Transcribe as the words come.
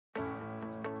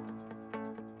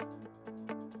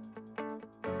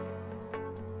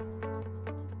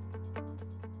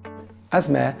As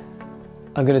Mayor,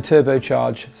 I'm going to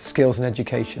turbocharge skills and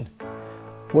education.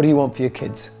 What do you want for your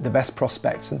kids? The best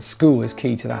prospects, and school is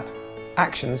key to that.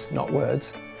 Actions, not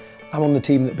words. I'm on the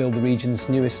team that built the region's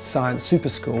newest science super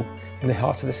school in the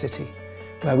heart of the city,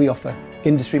 where we offer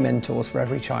industry mentors for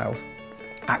every child.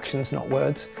 Actions, not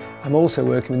words. I'm also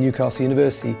working with Newcastle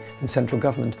University in central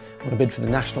government on a bid for the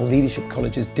National Leadership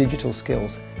College's digital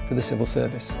skills for the civil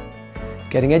service.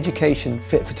 Getting education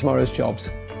fit for tomorrow's jobs.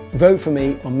 Vote for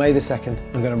me on May the 2nd.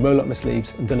 I'm going to roll up my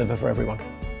sleeves and deliver for everyone.